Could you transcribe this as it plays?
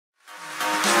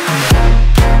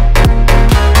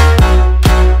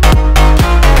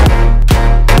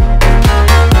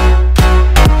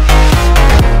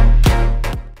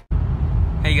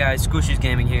guys, School Shoes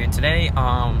Gaming here, and today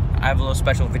I have a little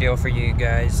special video for you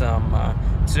guys.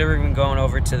 Today we're going going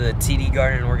over to the TD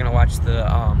Garden and we're gonna watch the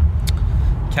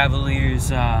Cavaliers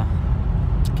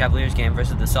game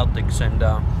versus the Celtics, and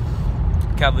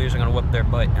Cavaliers are gonna whip their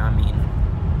butt. I mean,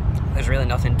 there's really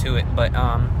nothing to it, but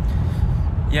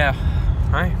yeah.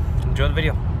 Alright, enjoy the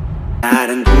video. I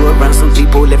done grew around some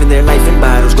people living their life in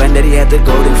bottles. Granddaddy had the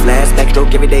golden flask,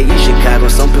 backstroke every day in Chicago.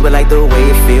 Some people like the way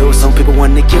it feels, some people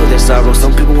want to kill their sorrow.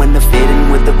 Some people want to fit in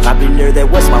with the popular, that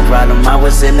was my problem. I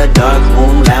was in a dark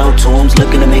room, loud tunes,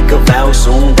 looking to make a vow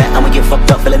soon that I'ma get fucked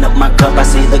up, filling up my cup. I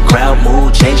see the crowd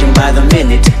mood changing by the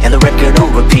minute, and the record on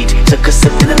repeat. Took a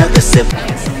sip and another sip.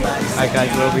 Alright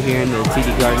guys, we're over here in the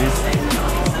TD Garden,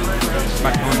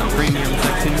 back on the premium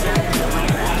section.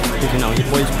 You know, your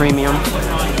boy's premium.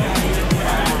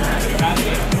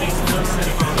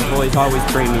 Boys always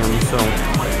premium, so you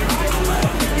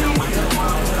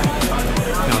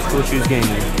know, School Shoes Gaming.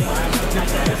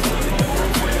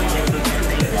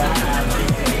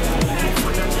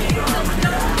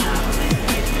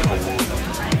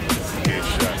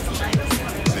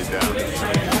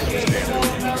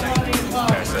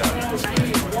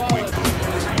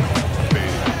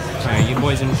 Alright, you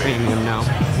boys in premium now.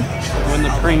 We're in the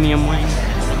premium wing.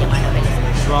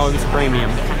 We're always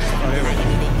premium.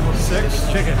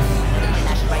 6 chickens.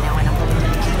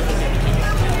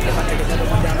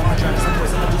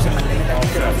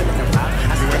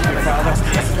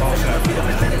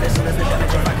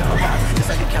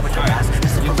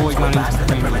 Your boy got into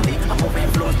premium.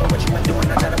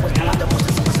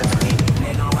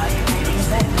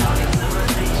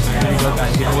 There you go,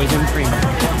 guys. Your boy's in premium.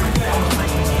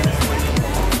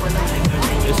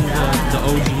 This is the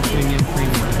OG premium.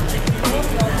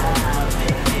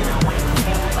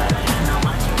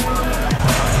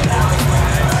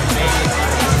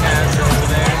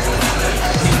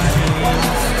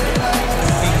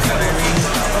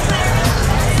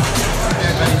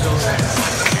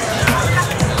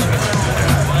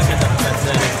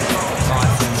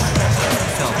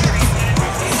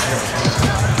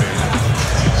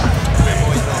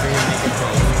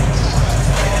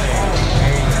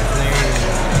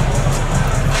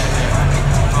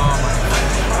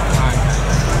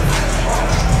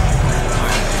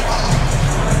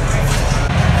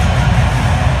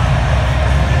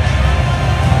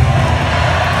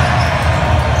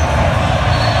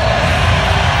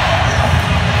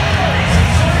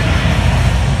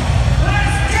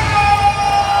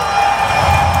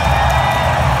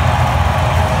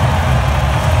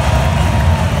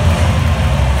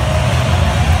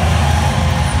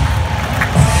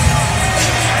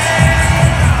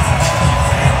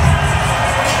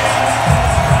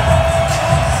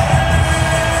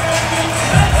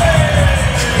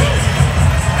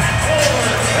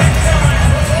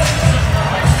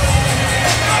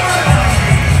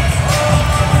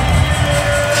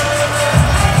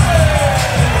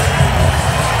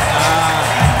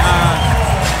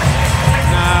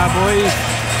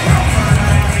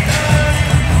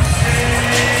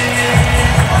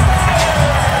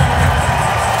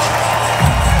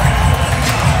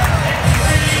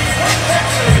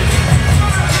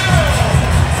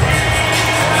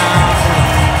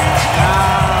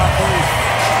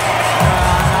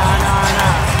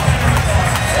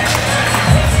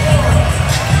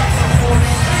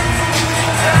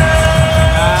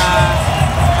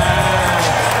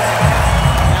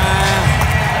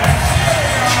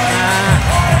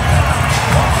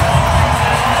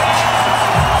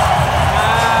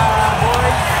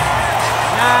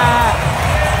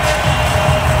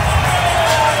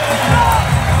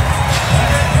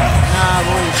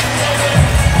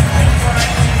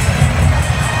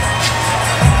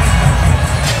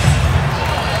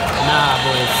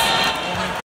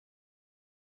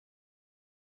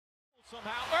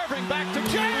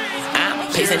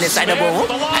 Pacing inside the room,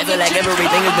 I feel like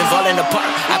everything has been falling apart.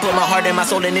 I put my heart and my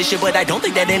soul in this shit, but I don't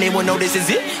think that anyone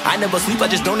notices it. I never sleep, I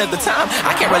just don't have the time.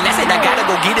 I can't relax it, I gotta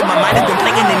go get it. My mind has been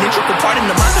playing an integral part in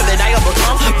the monster that I have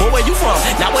become. But where you from?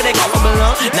 Not where they call for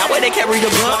belong, not where they carry the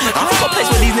gun. I'm from a place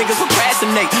where these niggas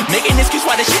procrastinate, making an excuse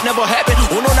why this shit never happened.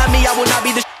 Oh no, not me, I will not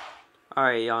be the.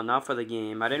 Alright, y'all, now for the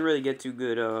game. I didn't really get too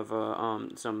good of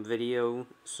some video,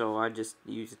 so I just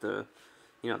used the,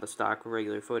 you know, the stock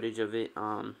regular footage of it.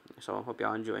 So I hope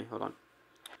y'all enjoy. Hold on.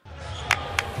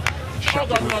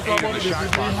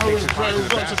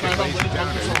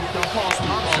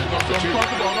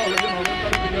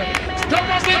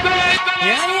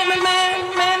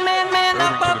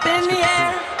 up in the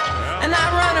air, and I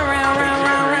run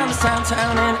around the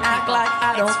town and act like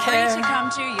I don't care. It's free to come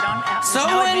to. You don't have to. So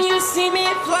when you see me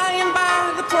flying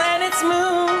by the planet's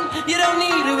moon, you don't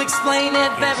need to explain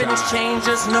it. Everything's changed.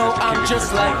 Just know I'm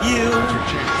just like you.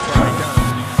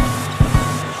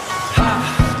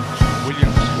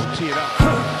 Williams will tee it up.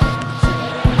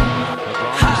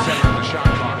 LeBron center of the shot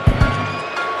clock.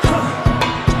 Oh,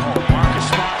 Marcus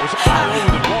Smart was all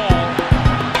over the ball.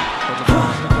 But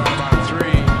LeBron's going about a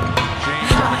three.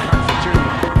 James on the cut for two.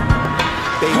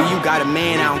 Baby, you got a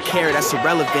man, I don't care, that's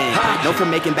irrelevant. Known for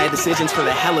making bad decisions for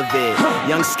the hell of it.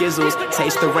 Young Skizzles,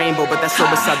 taste the rainbow, but that's so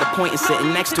beside the point and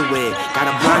sitting next to it. Got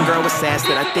a blonde girl with sass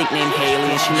that I think named Haley,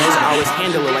 and she knows I always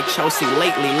handle her like Chelsea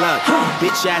lately. Look,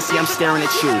 bitch assy, I'm staring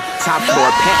at you. Top floor,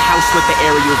 penthouse with the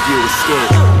aerial view. Skid.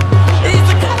 These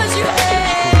the colors you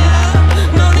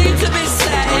have. No need to be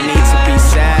sad. No need to be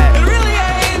sad. It really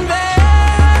ain't that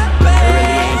bad. It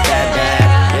really ain't that bad.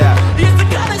 Yeah. These the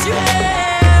colors you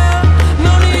have.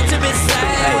 No need to be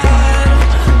sad.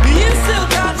 You still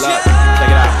got Look, check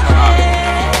it out.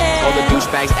 All the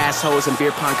douchebags, assholes, and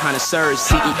beer pong connoisseurs,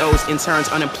 CEOs, interns,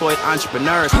 unemployed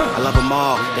entrepreneurs. I love them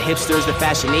all. The hipsters, the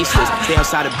fashionistas. Stay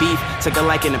outside of beef, took a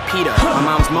liking to Peter. My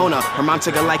mom's Mona, her mom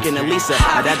took a liking to Lisa.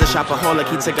 My dad's a shopaholic,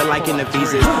 he took a liking to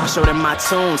visas. I showed them my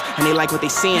tunes, and they like what they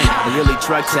seeing. They really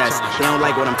drug test, they don't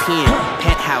like what I'm peeing.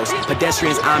 Penthouse,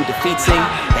 pedestrians I'm defeating.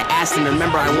 They asked and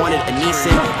remember I wanted a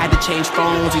Nissan. Had to change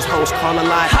phones, these hoes call a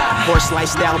lot. Horse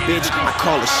lifestyle, bitch, I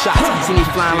call a shot. See me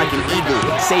flying like an eagle,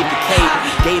 save the cape.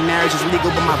 Gay marriage is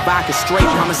legal, but my vodka's straight.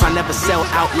 Promise I never sell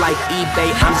out like eBay.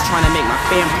 I'm just trying to make my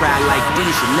fam proud like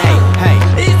Dejanay. Hey,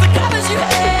 these the colors you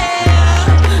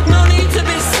have. No need to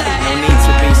be sad. no need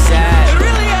to be sad. It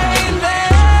really ain't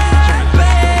that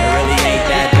bad. It really ain't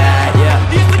that bad, yeah.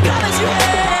 These the colors you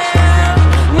have.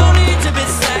 No need to be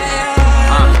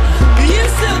sad. You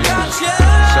still got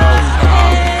yours. So,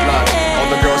 look, all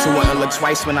the girls who wouldn't look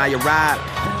twice when I arrive,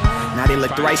 now they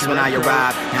look thrice when I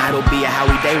arrive. Now it'll be a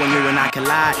Howie day when you and I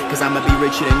collide. Cause I'ma be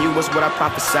richer than you, was what I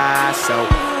prophesied. So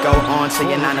go on to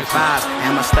your 9 to 5.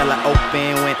 And my Stella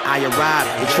open when I arrive.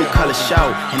 The true colors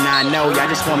show. And now I know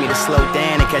y'all just want me to slow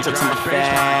down and catch up to my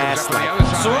fast life.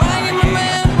 So I am a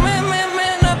man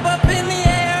up in the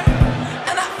air.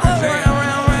 And I float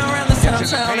around the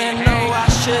downtown and know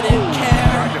I shouldn't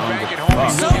care.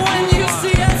 So when you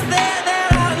see us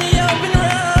there out in the open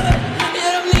road, you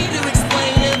don't need to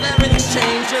explain it, everything's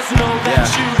changed. Just know that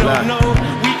you don't know.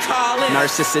 We call it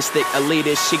narcissistic,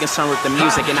 elitist, she concerned with the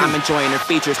music and I'm enjoying her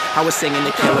features. I was singing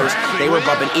the Killers, they were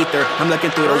bumping ether. I'm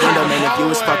looking through the window, man, if you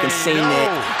was fucking seen it.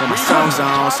 But my song's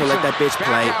on, so let that bitch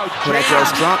play. When that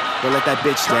girl's drunk, we'll let that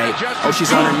bitch stay. Oh,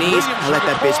 she's on her knees, I let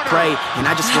that bitch pray. And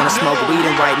I just wanna smoke weed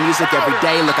and write music every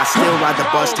day. Look, I still ride the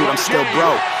bus, dude, I'm still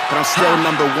broke. But I'm still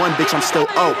 #1, bitch, I'm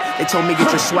still O. They told me get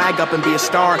your swag up and be a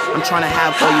star. I'm trying to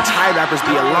have all you Thai rappers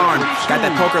be alarmed. Got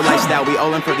that poker lifestyle, we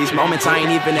all in for these moments. I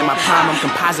ain't even in my prime, I'm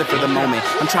composite for the moment.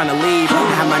 I'm trying to leave,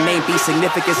 have my name be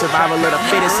significant. Survival of the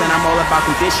fittest, and I'm all about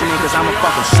conditioning, cause I'm a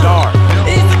fucking star.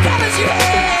 These the colors you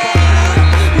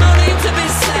have. No need to be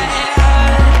sad.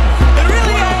 It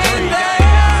really ain't that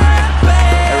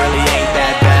bad. It really ain't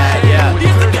that bad, yeah.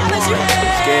 These the colors you have.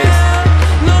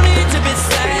 No need to be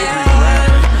sad.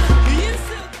 You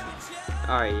still got yours.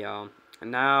 Alright, y'all.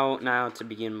 Now to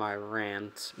begin my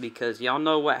rant, because y'all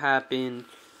know what happened.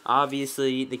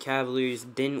 Obviously, the Cavaliers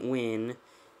didn't win,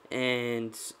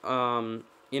 and,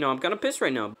 you know, I'm kind of pissed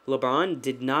right now. LeBron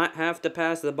did not have to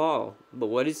pass the ball, but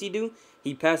what does he do?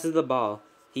 He passes the ball.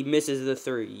 He misses the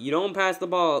 3. You don't pass the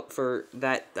ball for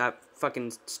that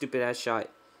fucking stupid-ass shot.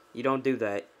 You don't do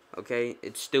that, okay?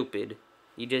 It's stupid.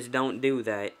 You just don't do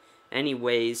that.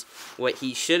 Anyways, what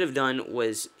he should have done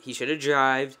was he should have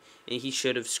drived and he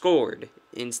should have scored.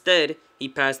 Instead, he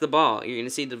passed the ball. You're going to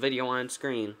see the video on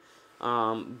screen.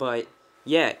 But,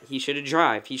 yeah, he should have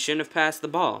drived. He shouldn't have passed the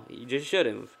ball. He just should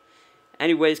have.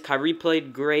 Anyways, Kyrie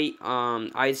played great.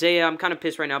 Isaiah, I'm kind of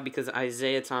pissed right now because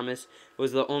Isaiah Thomas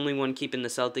was the only one keeping the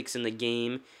Celtics in the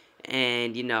game.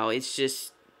 And, you know, it's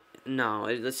just, no,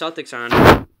 the Celtics are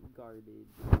on garbage.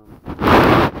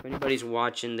 If anybody's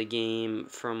watching the game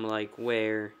from, like,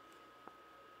 where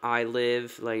I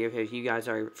live, like, if you guys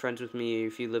are friends with me,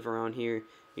 if you live around here,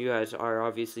 you guys are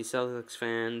obviously Celtics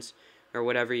fans, or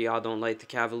whatever, y'all don't like the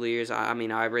Cavaliers. I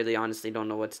mean, I really honestly don't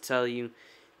know what to tell you.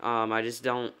 I just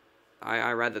don't,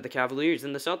 I rather the Cavaliers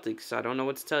than the Celtics. I don't know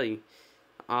what to tell you.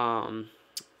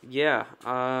 Yeah,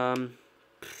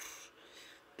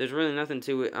 there's really nothing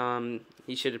to it.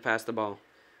 He should have passed the ball.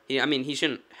 I mean, he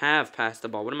shouldn't have passed the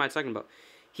ball. What am I talking about?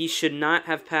 He should not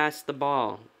have passed the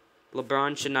ball.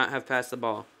 LeBron should not have passed the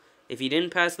ball. If he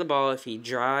didn't pass the ball, if he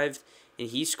drived and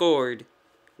he scored,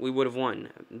 we would have won.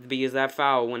 Because that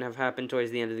foul wouldn't have happened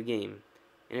towards the end of the game.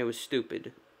 and it was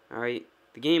stupid. Alright?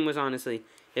 The game was honestly,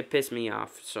 it pissed me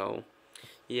off. So,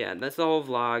 yeah, that's the whole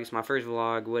vlog. It's my first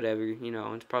vlog, whatever. You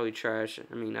know, it's probably trash.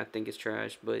 I mean, I think it's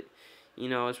trash, but, you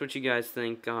know, it's what you guys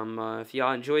think. If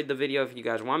y'all enjoyed the video, if you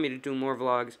guys want me to do more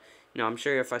vlogs, you know, I'm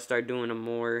sure if I start doing them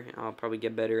more, I'll probably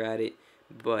get better at it.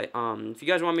 But, if you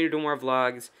guys want me to do more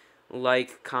vlogs,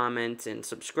 like, comment, and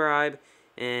subscribe.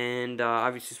 And,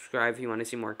 obviously subscribe if you want to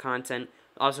see more content.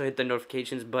 Also hit the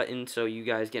notifications button so you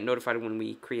guys get notified when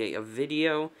we create a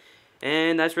video.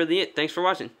 And that's really it. Thanks for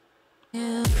watching.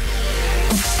 Yeah.